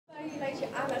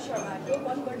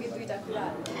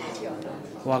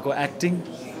उहाँको एक्टिङ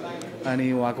अनि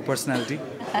उहाँको पर्सनालिटी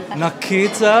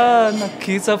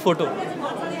नखिच फोटो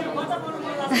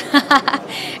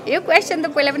यो क्वेसन त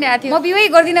पहिला पनि आएको थियो म बिहे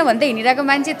गर्दिनँ भन्दै हिँडिरहेको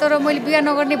मान्छे तर मैले बिहे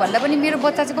नगर्ने भन्दा पनि मेरो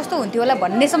बच्चा चाहिँ कस्तो हुन्थ्यो होला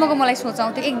भन्नेसम्मको मलाई सोच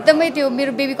आउँथ्यो एकदमै त्यो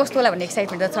मेरो बेबी कस्तो होला भन्ने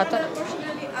एक्साइटमेन्ट छ त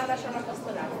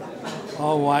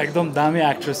उहाँ एकदम दामी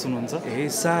एक्ट्रेस हुनुहुन्छ ए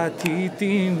साथी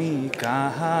तिमी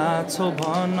कहाँ छौ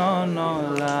भन न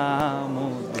लामो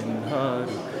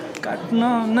दिनहरू काट्न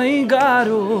नै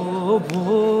गाह्रो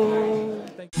भो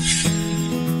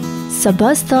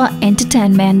Sabasta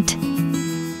Entertainment.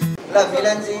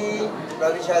 मिलन जी,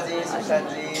 प्रबिशा जी, सुशान्त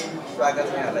जी, स्वागत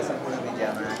छ यहाँलाई सम्पूर्ण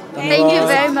मिडियामा। Thank you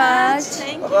very much.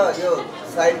 अब यो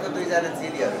साइडको दुईजना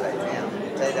चेलीहरूलाई चाहिँ हामीले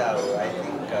चाहिरहेको हो। आई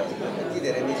थिङ्क यति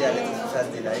धेरै मिडियाले चाहिँ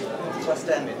सुशान्तजीलाई फर्स्ट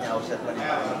टाइम भेट्ने अवसर पनि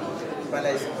पायो।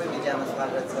 तपाईँलाई सबै मिडियामा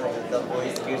स्वागत छ। द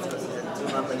भोइस किड्सको सिजन 2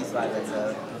 मा पनि स्वागत छ।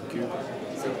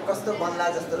 सो कस्तो बन्ला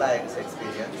जस्तो लागेको छ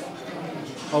एक्सपिरियन्स?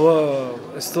 अब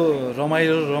यस्तो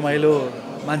रमाइलो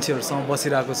मान्छेहरूसँग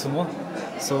बसिरहेको छु म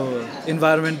सो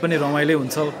इन्भाइरोमेन्ट पनि रमाइलो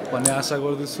हुन्छ भन्ने आशा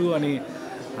गर्दछु अनि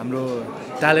हाम्रो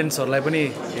ट्यालेन्ट्सहरूलाई पनि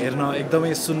हेर्न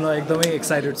एकदमै सुन्न एकदमै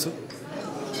एक्साइटेड छु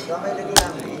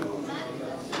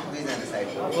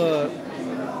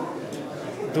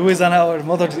दुवैजना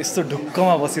म त यस्तो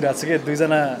ढुक्कमा बसिरहेको छु कि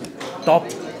दुईजना टप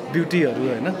ब्युटीहरू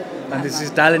होइन अनि दिस इज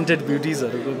ट्यालेन्टेड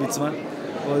ब्युटिजहरूको बिचमा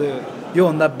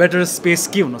योभन्दा बेटर स्पेस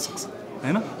के हुनसक्छ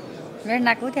होइन मेरो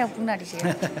नाकको त्यहाँ पुग्न आँटिसक्यो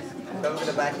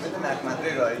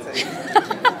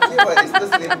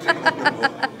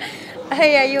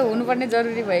यो हुनुपर्ने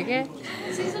जरुरी भयो क्या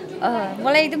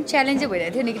मलाई एकदम च्यालेन्जै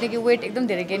भइरहेको थियो नि किनकि वेट एकदम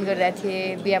धेरै गेन गरिरहेको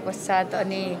थिएँ बिहा पश्चात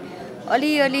अनि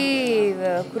अलिअलि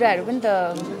कुराहरू पनि त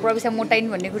प्रबिशा मोटाइन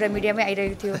भन्ने कुरा मिडियामै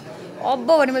आइरहेको थियो अब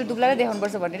भने मैले दुब्लालाई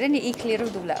देखाउनुपर्छ भनेर नि क्लियर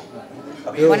दुब्ला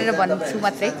भनेर भन्छु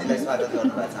मात्रै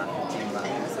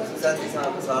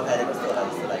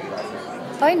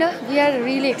होइन वी आर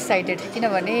रियली एक्साइटेड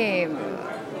किनभने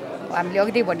हामीले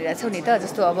अघिदेखि भनिरहेको छौँ नि त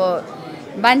जस्तो अब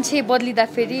मान्छे बदलिँदा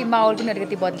फेरि माहौल पनि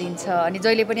अलिकति बदलिन्छ अनि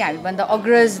जहिले पनि हामीभन्दा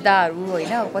अग्रजदाहरू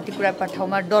होइन कति कुरा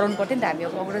ठाउँमा डराउनु पर्थ्यो नि त हामी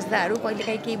अब अग्रजदाहरू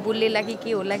कहिलेकाहीँ केही बोल्लेला कि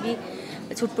के होला कि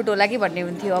छुटपुट होला कि भन्ने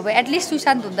हुन्थ्यो अब एटलिस्ट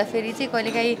सुशान्त हुँदाखेरि चाहिँ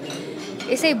कहिलेकाहीँ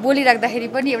यसै बोलिराख्दाखेरि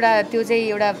पनि एउटा त्यो चाहिँ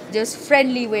एउटा जस्ट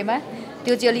फ्रेन्डली वेमा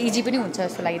त्यो चाहिँ अलिक इजी पनि हुन्छ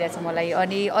जस्तो लागिरहेछ मलाई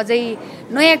अनि अझै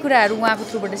नयाँ कुराहरू उहाँको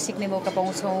थ्रुबाट सिक्ने मौका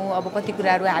पाउँछौँ अब कति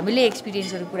कुराहरू हामीले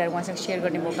एक्सपिरियन्सहरू कुराहरू उहाँसँग सेयर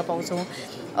गर्ने मौका पाउँछौँ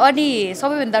अनि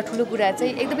सबैभन्दा ठुलो कुरा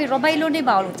चाहिँ एकदमै रमाइलो नै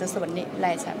माहौल हुन्छ जस्तो भन्ने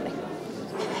लागेको छ हामीलाई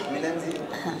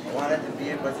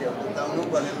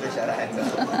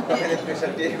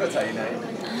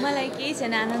मलाई केही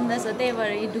छैन आनन्द छ त्यही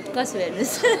भएर ढुक्क छु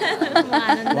हेर्नुहोस्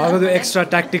उहाँको त्यो एक्स्ट्रा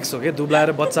ट्याक्टिक्स हो कि दुब्लाएर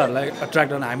बच्चाहरूलाई एट्र्याक्ट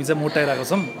गर्न हामी चाहिँ मोटाइरहेको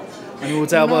छौँ अनि ऊ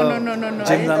चाहिँ अब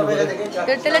जिम जानु पर्यो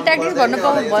त्यसलाई ट्याक्टिक्स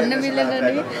भन्न मिलेन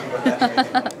नि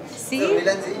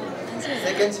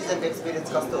सेकेन्ड सिजनको एक्सपिरियन्स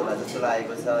कस्तो होला जस्तो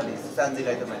लागेको छ अनि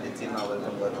सुशान्तजीलाई त मैले जिममा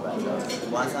वेलकम गर्नुभएको छ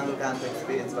उहाँसँग कामको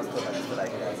एक्सपिरियन्स कस्तो होला जस्तो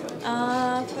लागिरहेको छ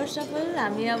फर्स्ट अफ अल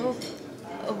हामी अब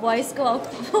भोइसको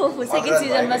सेकेन्ड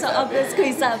सिजनमा छ अग्रजको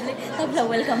हिसाबले तपाईँलाई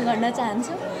वेलकम गर्न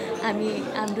चाहन्छौँ हामी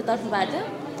हाम्रो तर्फबाट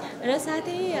र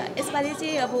साथै यसपालि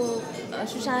चाहिँ अब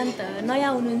सुशान्त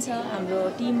नयाँ हुनुहुन्छ हाम्रो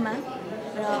टिममा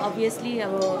र अभियसली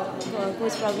अब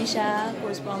कोच प्रबिशा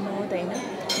कोच प्रमोद होइन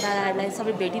दादाहरूलाई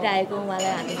सबै भेटिरहेको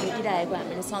उहाँलाई हामी भेटिरहेको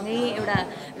हामीले सँगै एउटा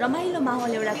रमाइलो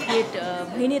माहौल एउटा क्रिएट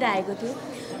भइ नै रहेको थियो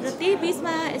र त्यही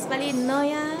बिचमा यसपालि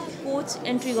नयाँ कोच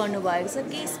एन्ट्री गर्नुभएको छ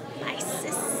केही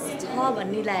स्पाइसेस छ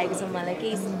भन्ने लागेको छ मलाई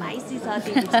केही स्पाइसी छ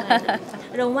त्यो बिचमा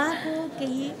र उहाँको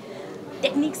केही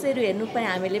टेक्निक्सहरू हेर्नु पनि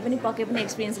हामीले पनि पक्कै पनि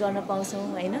एक्सपिरियन्स गर्न पाउँछौँ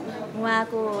होइन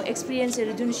उहाँको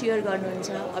एक्सपिरियन्सहरू जुन सेयर गर्नुहुन्छ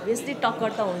अभियसली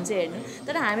टक्कर त हुन्छ हेर्नु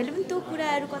तर हामीले पनि त्यो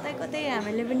कुराहरू कतै कतै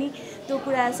हामीले पनि त्यो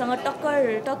कुरासँग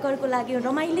टक्करको लागि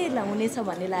रमाइलो हुनेछ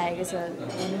भन्ने लागेको छ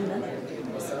भनौँ न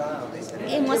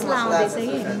ए मसला आउँदैछ कि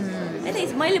होइन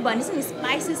मैले भनेछु नि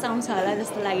स्पाइसेस आउँछ होला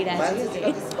जस्तो लागिरहेको छ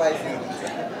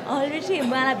अलरेडी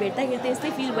मलाई भेट्दाखेरि त यस्तै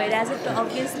फिल भइरहेको छ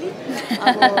अभियसली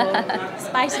अब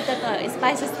स्पाइसेस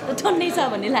त टन्नै छ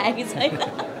भन्ने लागेको छ होइन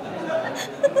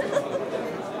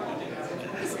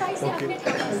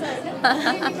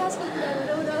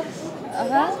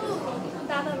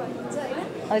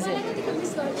हजुर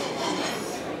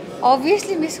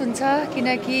अभियसली मिस हुन्छ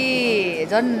किनकि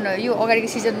झन् यो अगाडिको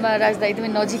सिजनमा राजदा एकदमै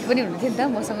नजिक पनि हुनुहुन्थ्यो नि त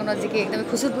मसँग नजिकै एकदमै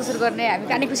खुसुर गर्ने हामी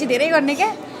कानेखुसी धेरै गर्ने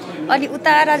क्या अनि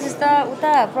उता राजदा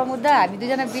उता प्रमोदा हामी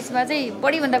दुईजना बिचमा चाहिँ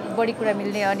बढीभन्दा बढी कुरा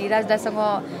मिल्ने अनि राजदासँग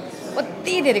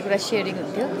कति धेरै कुरा सेयरिङ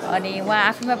हुन्थ्यो अनि उहाँ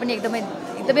आफूमा पनि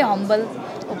एकदमै हम्बल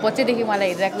बच्चैदेखि उहाँलाई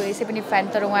हेरिरहेको यसै पनि फ्यान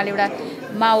तर उहाँले एउटा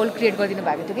माहौल क्रिएट गरिदिनु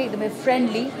भएको थियो कि एकदमै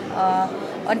फ्रेन्डली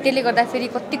अनि त्यसले गर्दाखेरि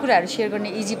कति कुराहरू सेयर गर्ने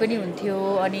इजी पनि हुन्थ्यो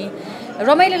अनि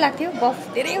रमाइलो लाग्थ्यो गफ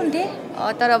धेरै हुन्थे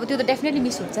तर अब त्यो त डेफिनेटली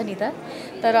मिस हुन्छ नि त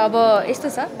तर अब यस्तो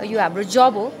छ यो हाम्रो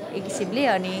जब हो एक किसिमले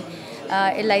अनि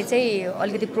यसलाई चाहिँ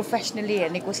अलिकति प्रोफेसनली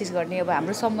हेर्ने कोसिस गर्ने अब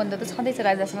हाम्रो सम्बन्ध त छँदैछ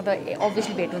राजासँग त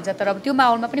अभियसली भेट हुन्छ तर अब त्यो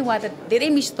माहौलमा पनि उहाँ त धेरै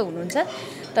मिस त हुनुहुन्छ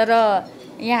तर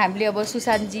यहाँ हामीले अब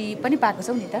सुशान्तजी पनि पाएको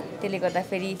छौँ नि त त्यसले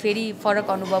गर्दाखेरि फेरि फरक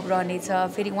अनुभव रहनेछ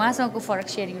फेरि उहाँसँगको फरक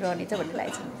सेयरिङ रहनेछ भन्ने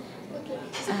लागेको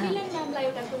छ मिलन म्यामलाई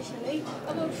एउटा क्वेसन है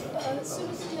अब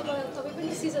सुरु अब तपाईँ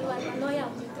पनि सिजन 1 मा नयाँ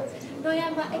हुनुहुन्छ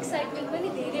नयाँमा एक्साइटमेन्ट पनि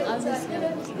धेरै हुन्छ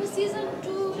यो सिजन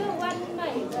 2 र 1 मा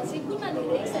हेर्दा चाहिँ कुनमा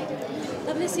धेरै एक्साइटेड हुनुहुन्छ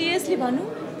तपाईँले सिरियसली भन्नु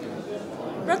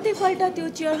प्रत्येकपल्ट त्यो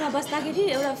चेयरमा बस्दाखेरि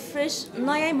एउटा फ्रेस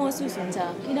नयाँ महसुस हुन्छ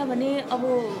किनभने अब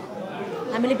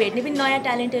हामीले भेट्ने पनि नयाँ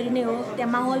ट्यालेन्टहरू नै हो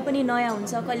त्यहाँ माहौल पनि नयाँ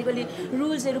हुन्छ कहिले कहिले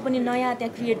रुल्सहरू पनि नयाँ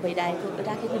त्यहाँ क्रिएट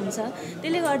राखेको हुन्छ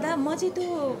त्यसले गर्दा म चाहिँ त्यो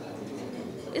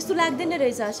यस्तो लाग्दैन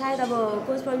रहेछ सायद अब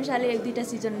कोच प्रविशाले दुईटा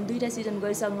सिजन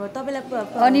गइसक्नु तपाईँलाई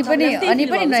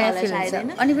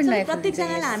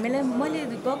प्रत्येकजनालाई हामीलाई मैले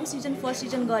गएको सिजन फर्स्ट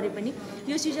सिजन गरे पनि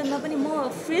यो सिजनमा पनि म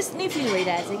फ्रेस नै फिल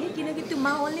भइरहेछ कि किनकि त्यो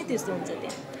माहौल नै त्यस्तो हुन्छ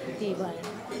त्यहाँ त्यही भएर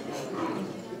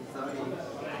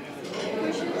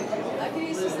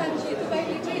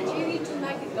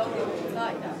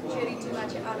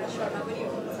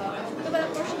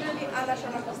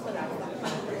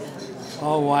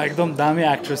उहाँ एकदम दामी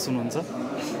एक्ट्रेस हुनुहुन्छ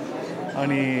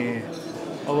अनि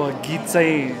अब गीत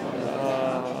चाहिँ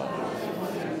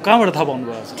कहाँबाट थाहा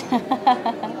पाउनुभयो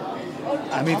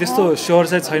हामी त्यस्तो स्योर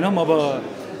चाहिँ छैनौँ अब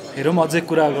हेरौँ अझै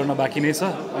कुरा गर्न बाँकी नै छ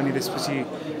अनि त्यसपछि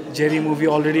जेरी मुभी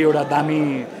अलरेडी एउटा दामी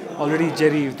अलरेडी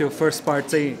जेरी त्यो फर्स्ट पार्ट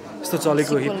चाहिँ यस्तो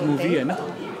चलेको हिट मुभी होइन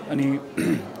अनि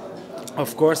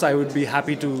of course I would be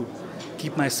happy to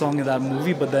keep my song in that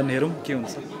movie but then हेरौँ के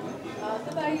हुन्छ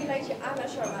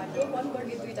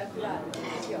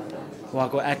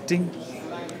उहाँको एक्टिङ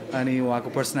अनि उहाँको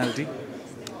पर्सनालिटी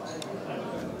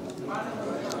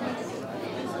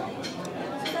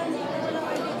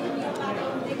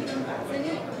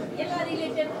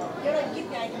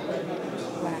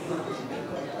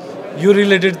यो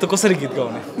रिलेटेड त कसरी गीत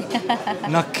गाउने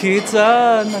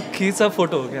नखिचा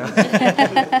फोटो हो क्या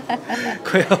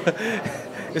खोइ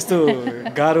यस्तो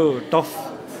गाह्रो टफ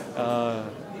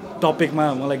टपिकमा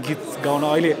मलाई गीत गाउन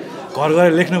अहिले घर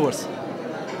गएर लेख्नुपर्छ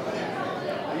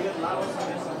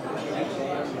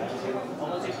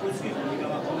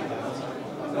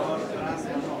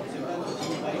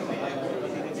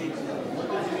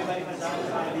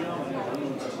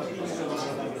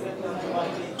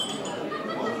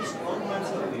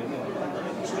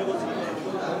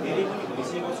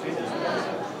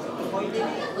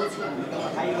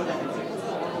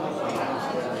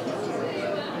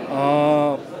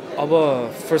अब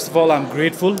first of all I am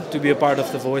grateful to be a part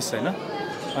of the voice होइन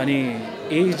अनि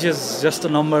as is just a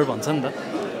number भन्छ नि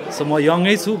त सो म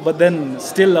यङै छु बट देन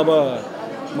स्टिल अब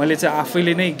मैले चाहिँ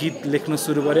आफैले नै गीत लेख्न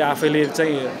सुरु गरेँ आफैले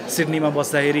चाहिँ सिडनीमा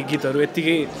बस्दाखेरि गीतहरू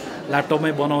यत्तिकै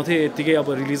ल्यापटपमै बनाउँथेँ यत्तिकै अब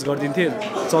रिलिज गरिदिन्थेँ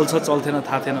चल्थेन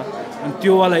थाहा थिएन अनि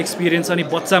त्योवाला एक्सपिरियन्स अनि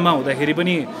बच्चामा हुँदाखेरि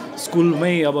पनि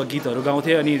स्कुलमै अब गीतहरू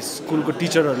गाउँथेँ अनि स्कुलको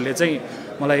टिचरहरूले चाहिँ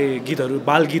मलाई गीतहरू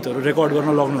बाल गीतहरू रेकर्ड गर्न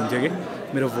लग्नुहुन्थ्यो कि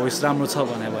मेरो भोइस राम्रो छ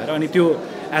भने भएर अनि त्यो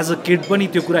एज अ किड पनि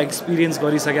त्यो कुरा एक्सपिरियन्स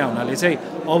गरिसकेका हुनाले चाहिँ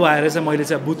अब आएर चाहिँ मैले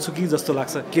चाहिँ बुझ्छु कि जस्तो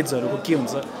लाग्छ किड्सहरूको के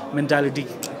हुन्छ मेन्टालिटी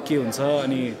के हुन्छ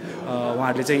अनि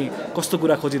उहाँहरूले चाहिँ कस्तो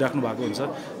कुरा खोजिराख्नु भएको हुन्छ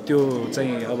त्यो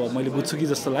चाहिँ अब मैले बुझ्छु कि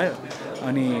जस्तो लाग्यो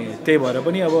अनि त्यही भएर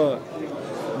पनि अब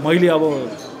मैले अब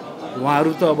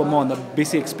उहाँहरू त अब मभन्दा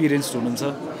बेसी एक्सपिरियन्स्ड हुनुहुन्छ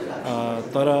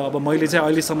तर अब मैले चाहिँ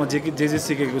अहिलेसम्म जे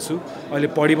सिकेको छु अहिले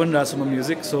पढि पनि रहेको छु म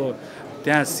म्युजिक सो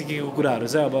त्यहाँ सिकेको कुराहरू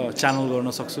चाहिँ अब च्यानल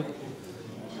गर्न सक्छु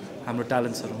हाम्रो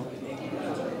ट्यालेन्ट्सहरूमा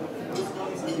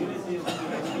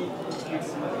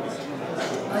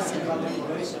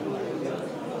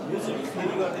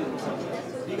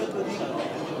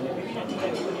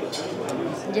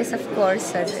Yes, of course,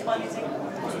 sir.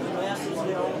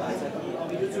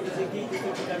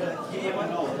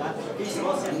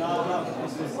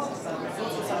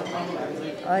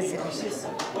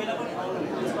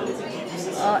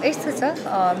 यस्तो छ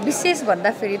विशेष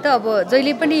भन्दाखेरि त अब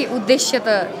जहिले पनि उद्देश्य त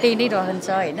त्यही नै रहन्छ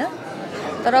होइन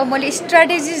तर मैले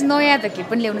स्ट्राटेजिज नयाँ त के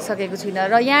पनि ल्याउन सकेको छुइनँ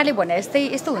र यहाँले भने जस्तै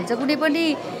यस्तो हुन्छ कुनै पनि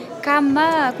काममा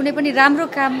कुनै पनि राम्रो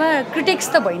काममा क्रिटिक्स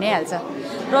त भइ नै हाल्छ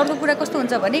र अर्को कुरा कस्तो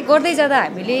हुन्छ भने गर्दै जाँदा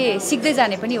हामीले सिक्दै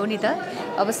जाने पनि हो नि त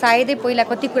अब सायदै पहिला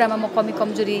कति कुरामा म कमी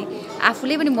कमजोरी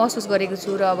आफूले पनि महसुस गरेको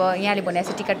छु र अब यहाँले भने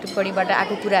जस्तो टिका टिप्पणीबाट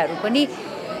आएको कुराहरू पनि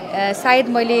सायद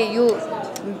मैले यो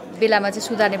बेलामा चाहिँ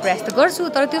सुधार्ने प्रयास त गर्छु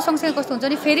तर त्यो सँगसँगै कस्तो हुन्छ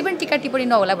भने फेरि पनि टिका टिप्पणी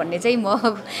नहोला भन्ने चाहिँ म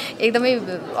एकदमै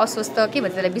अस्वस्थ के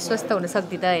भन्छ त्यसलाई विश्वस्त हुन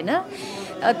सक्दिनँ होइन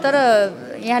तर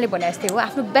यहाँले भने जस्तै हो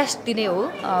आफ्नो बेस्ट दिने हो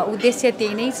उद्देश्य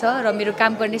त्यही नै छ र मेरो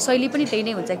काम गर्ने शैली पनि त्यही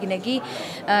नै हुन्छ किनकि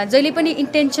जहिले पनि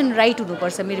इन्टेन्सन राइट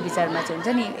हुनुपर्छ मेरो विचारमा चाहिँ हुन्छ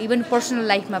नि इभन पर्सनल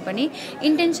लाइफमा पनि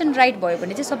इन्टेन्सन राइट भयो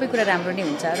भने चाहिँ सबै कुरा राम्रो नै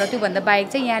हुन्छ र त्योभन्दा बाहेक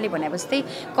चाहिँ यहाँले भने जस्तै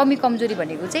कमी कमजोरी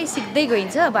भनेको चाहिँ सिक्दै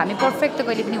गइन्छ अब हामी पर्फेक्ट त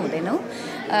कहिले पनि हुँदैनौँ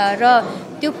र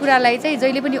त्यो कुरालाई चाहिँ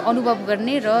जहिले पनि अनुभव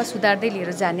गर्ने र सुधार्दै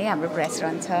लिएर जाने हाम्रो प्रयास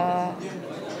रहन्छ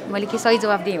मैले के सही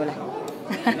जवाफ दिएँ होला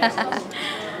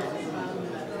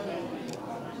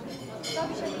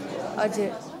हजुर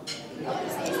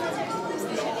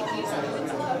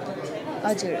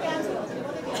हजुर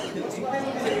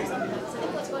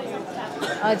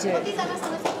हजुर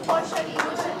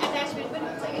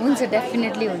हुन्छ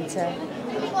डेफिनेटली हुन्छ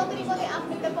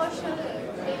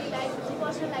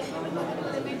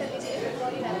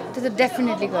त्यो त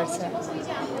डेफिनेटली गर्छ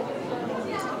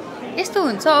यस्तो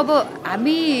हुन्छ अब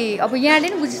हामी अब यहाँले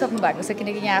नि बुझिसक्नु भएको छ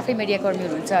किनकि यहाँ आफै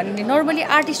मिडियाकर्मीहरू हुन्छ अनि नर्मली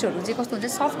आर्टिस्टहरू चाहिँ कस्तो हुन्छ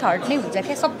सफ्ट हार्ट नै हुन्छ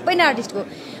क्या सबै नै आर्टिस्टको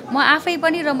म आफै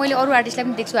पनि र मैले अरू आर्टिस्टलाई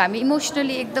पनि देख्छु हामी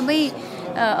इमोसनली एकदमै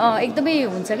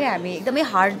हुन्छ क्या हामी एकदमै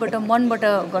हार्टबाट मनबाट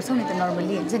गर्छौँ नि त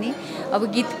नर्मली हुन्छ नि अब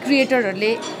गीत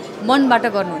क्रिएटरहरूले मनबाट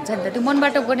गर्नुहुन्छ नि त त्यो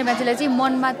मनबाट गर्ने मान्छेलाई चाहिँ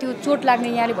मनमा त्यो चोट लाग्ने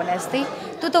यहाँले भने जस्तै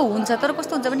त्यो त हुन्छ तर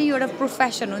कस्तो हुन्छ भने यो एउटा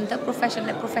प्रोफेसन हो नि त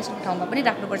प्रोफेसनलाई प्रोफेसनल ठाउँमा पनि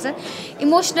राख्नुपर्छ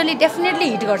इमोसनली डेफिनेटली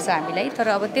हिट गर्छ हामीलाई तर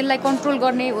अब त्यसलाई कन्ट्रोल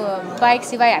गर्ने बाहेक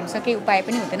सिवाय हामीसँग केही उपाय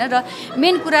पनि हुँदैन र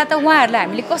मेन कुरा त उहाँहरूलाई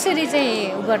हामीले कसरी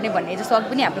चाहिँ गर्ने भन्ने जस्तो अघि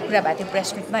पनि हाम्रो कुरा भएको थियो प्रेस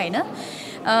मिटमा होइन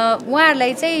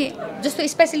उहाँहरूलाई चाहिँ जस्तो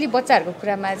स्पेसली बच्चाहरूको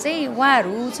कुरामा चाहिँ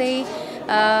उहाँहरू चाहिँ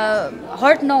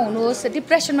हर्ट नहुनुहोस्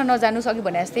डिप्रेसनमा नजानुहोस् अघि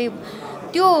भने जस्तै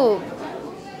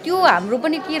त्यो हाम्रो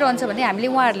पनि के रहन्छ भने हामीले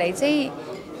उहाँहरूलाई चाहिँ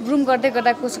ग्रुम गर्दै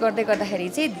गर्दा कोच गर्दै गर्दाखेरि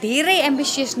चाहिँ धेरै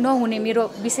एम्बिसियस नहुने मेरो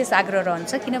विशेष आग्रह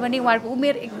रहन्छ किनभने उहाँहरूको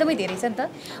उमेर एकदमै धेरै छ नि त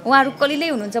उहाँहरू कलिलै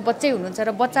हुनुहुन्छ बच्चै हुनुहुन्छ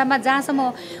र बच्चामा जहाँसम्म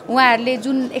उहाँहरूले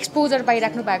जुन एक्सपोजर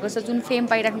पाइराख्नु भएको छ जुन फेम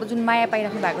पाइराख्नु जुन माया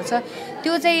पाइराख्नु भएको छ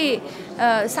त्यो चाहिँ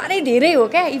साह्रै धेरै हो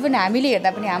क्या इभन हामीले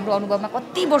हेर्दा पनि हाम्रो अनुभवमा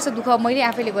कति वर्ष दुःख मैले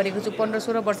आफैले गरेको छु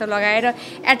 15-16 वर्ष लगाएर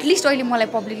एटलिस्ट अहिले मलाई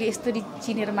पब्लिकले यस्तरी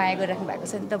चिनेर माया गरिराख्नु भएको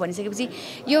छ नि त भनिसकेपछि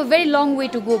यो very long way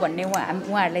to go भन्ने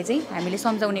उहाँहरूलाई चाहिँ हामीले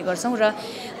सम्झाउने गर्छौँ र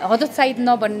हतोत्साहित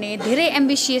नबन्ने धेरै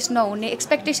एम्बिसियस नहुने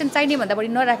एक्सपेक्टेसन चाहिने भन्दा बढी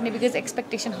नराख्ने बिकज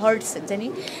एक्सपेक्टेसन हर्ट्स हुन्छ नि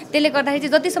त्यसले गर्दाखेरि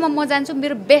चाहिँ जतिसम्म म जान्छु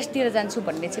मेरो बेस्ट दिएर जान्छु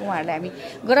भन्ने चाहिँ उहाँहरूलाई हामी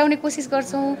गराउने कोसिस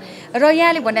गर्छौँ र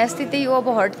यहाँले भने जस्तै त्यही हो अब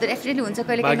हर्ट त डेफिनेटली हुन्छ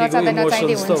कहिले काहीँ नचाहँदा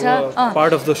नचाहिँदै हुन्छ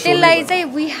त्यसलाई चाहिँ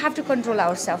we have to control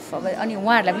our self अब अनि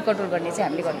उहाँहरूलाई पनि कन्ट्रोल गर्ने चाहिँ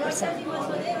हामीले गर्नुपर्छ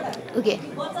ओके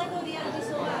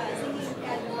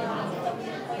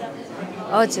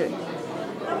हजुर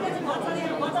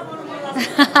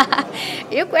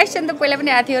यो क्वेसन त पहिला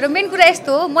पनि आएको थियो र मेन कुरा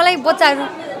यस्तो हो मलाई बच्चाहरू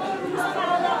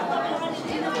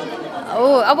हो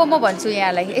अब म भन्छु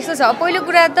यहाँलाई यस्तो छ पहिलो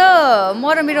कुरा त म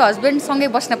र मेरो हस्बेन्डसँगै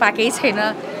बस्न पाएकै छैन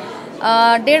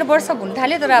 1.5 वर्ष हुन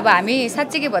थाल्यो तर अब हामी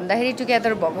साँच्चै के भन्दाखेरि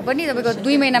टुगेदर भएको पनि तपाईँको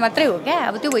 2 महिना मात्रै हो क्या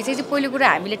अब त्यो भइसकेपछि पहिलो कुरा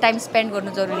हामीले टाइम स्पेन्ड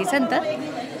गर्नु जरुरी छ नि त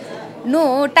नो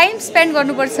टाइम स्पेन्ड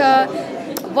गर्नुपर्छ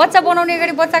बच्चा बनाउने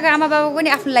गरी बच्चाको आमा बाबाको पनि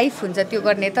आफ्नो लाइफ हुन्छ त्यो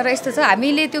गर्ने तर यस्तो छ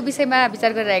हामीले त्यो विषयमा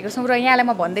विचार गरिरहेको छौँ र यहाँलाई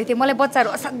म भन्दै थिएँ मलाई बच्चाहरू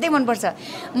असाध्यै मनपर्छ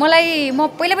मलाई म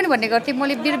पहिला पनि भन्ने गर्थेँ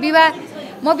मैले मेरो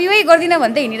म विवाहै गर्दिनँ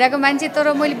भन्दै हिँडिरहेको मान्छे तर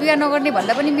मैले बिहा नगर्ने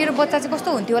भन्दा पनि मेरो बच्चा चाहिँ कस्तो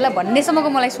हुन्थ्यो होला भन्नेसम्मको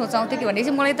मलाई सोच आउँथ्यो कि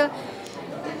भनेपछि मलाई त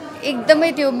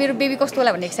एकदमै त्यो मेरो बेबी कस्तो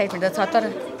होला भन्ने एक्साइटमेन्ट छ तर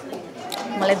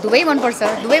मलाई दुवै मनपर्छ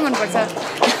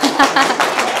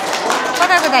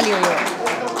कताको दाली हो यो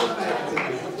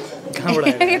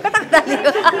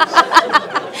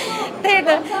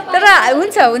तर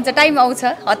हुन्छ टाइम आउँछ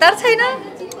हतार छैन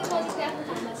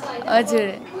हजुर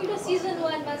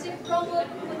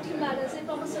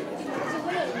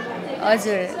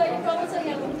हजुर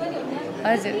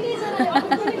हजुर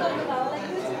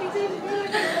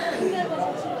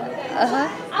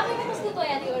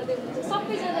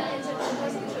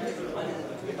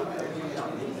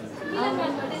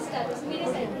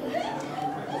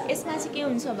यसमा चाहिँ के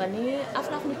हुन्छ भने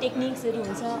आफ्नो आफ्नो टेक्निक्सहरू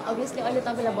हुन्छ अभियसली अहिले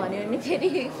तपाईँलाई भन्यो भने फेरि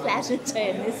फ्ल्यास हुन्छ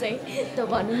हेर्नुहोस् है त्यो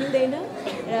भन्नु मिल्दैन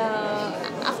र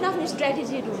आफ्नो आफ्नो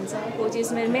स्ट्राटेजीहरू हुन्छ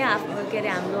कोचेसमै के अरे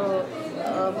हाम्रो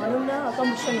भनौँ न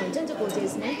कम्पिटिसन हुन्छ नि त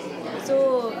कोचेसमै सो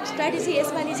स्ट्राटेजी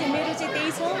यसपालि चाहिँ मेरो चाहिँ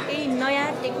त्यही छ त्यही नयाँ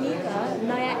टेक्निक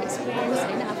नयाँ एक्सपिरियन्स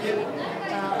होइन आफूले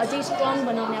अझै स्ट्रङ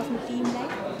बनाउने आफ्नो टिमलाई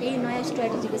त्यही नयाँ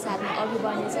स्ट्राटेजीको साथमा अघि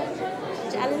बढ्नेछ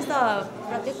च्यालेन्ज त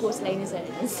प्रत्येक कोचलाई नै छ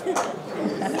हेर्नुहोस्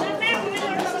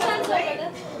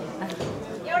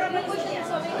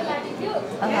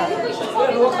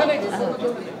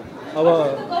अब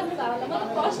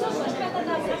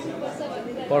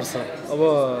पर्छ अब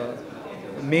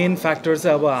मेन फ्याक्टर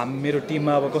चाहिँ अब मेरो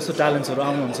टिममा अब कस्तो ट्यालेन्ट्सहरू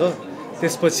आउनुहुन्छ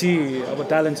त्यसपछि अब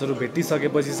ट्यालेन्ट्सहरू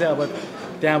भेटिसकेपछि चाहिँ अब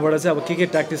त्यहाँबाट चाहिँ अब के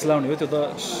ट्याक्टिस लाउने हो त्यो त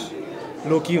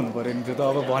लोकी हुनु पऱ्यो नि त्यो त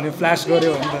अब भन्यो फ्ल्यास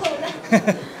गऱ्यो भने त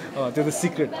त्यो त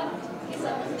सिक्रेट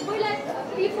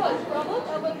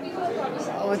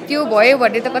अब त्यो भयो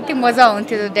भने त कति मजा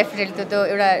आउँथ्यो डेफिनेटली त्यो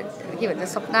एउटा के भन्छ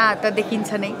सपना त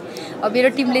देखिन्छ नै अब मेरो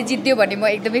टिमले जित्यो भने म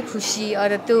एकदमै खुसी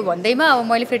अन्त त्यो भन्दैमा अब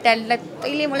मैले फेरि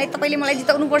ट्यालेन्टलाई तपाईँले मलाई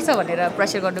जिताउनुपर्छ भनेर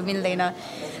प्रेसर गर्नु मिल्दैन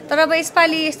तर अब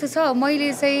यसपालि यस्तो छ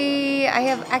मैले चाहिँ I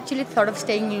have actually thought of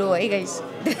staying लो है गाइस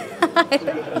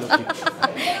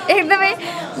एकदमै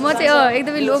म चाहिँ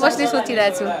एकदमै लो बस्ने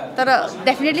सोचिरहेको छु तर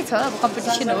डेफिनेटली छ अब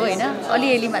कम्पिटिसन हो होइन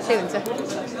अलिअलि मात्रै हुन्छ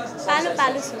पालो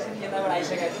पालो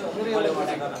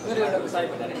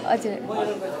हजुर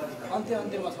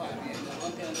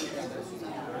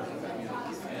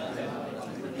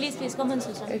please please common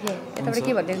Sushant okay यताबाट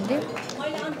के भन्दै हुन्थ्यो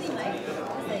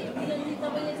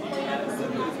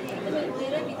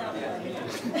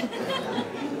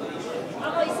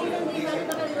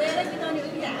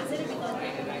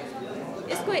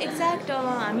यसको एक्ज्याक्ट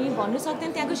हामी भन्नु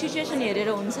सक्दैन त्यहाँको सिचुएसन हेरेर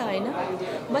हुन्छ होइन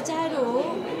बच्चाहरू हो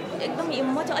एकदम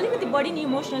म चाहिँ अलिकति बढी नै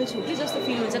इमोसनल छु कि जस्तो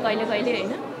फिल हुन्छ कहिले कहिले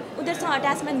होइन उनीहरूसँग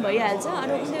अट्याचमेन्ट भइहाल्छ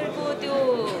अनि उनीहरूको त्यो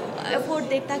एफोर्ट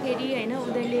देख्दाखेरि होइन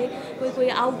उनीहरूले कोही कोही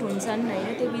आउट हुन्छन्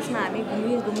होइन त्यो बिचमा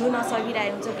हामी घुम्नु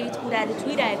नसकिरहेको हुन्छ केही कुराहरू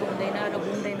छुइरहेको हुँदैन र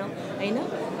घुम्दैन होइन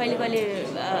कहिले कहिले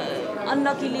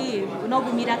अनलकिली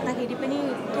नघुमिराख्दाखेरि पनि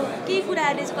त्यो केही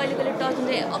कुराहरूले चाहिँ कहिले कहिले टच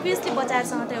हुन्छ अभियसली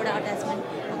बच्चाहरूसँग त एउटा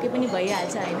अट्याचमेन्ट के पनि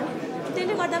भइहाल्छ होइन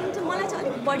त्यसले गर्दा पनि मलाई चाहिँ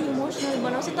अलिक बढी इमोसनल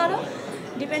बनाउँछ तर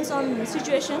डिपेन्ड्स अन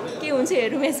सिचुएसन के हुन्छ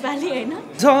हेरौँ यसपालि होइन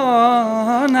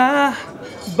जना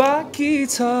बाँकी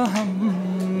छ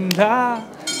हाम्रा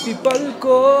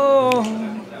पिपलको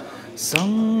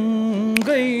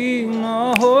सँगै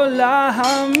नहोला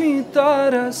हामी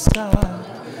तर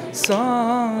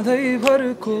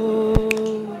सधैँभरको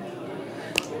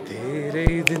धेरै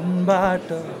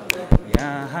दिनबाट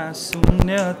यहाँ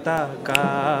शून्यता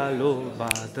कालो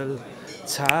बादल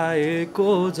छाएको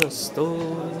जस्तो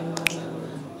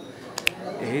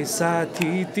ए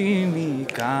साथी तिमी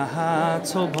कहाँ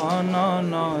छौ भन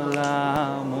न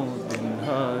लामो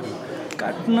दिनहरू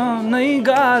काट्न नै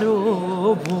गाह्रो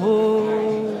भो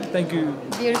thank you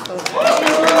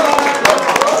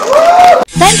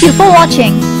Thank you for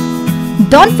watching.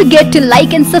 Don't forget to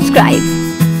like and subscribe.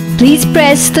 Please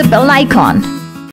press the bell icon.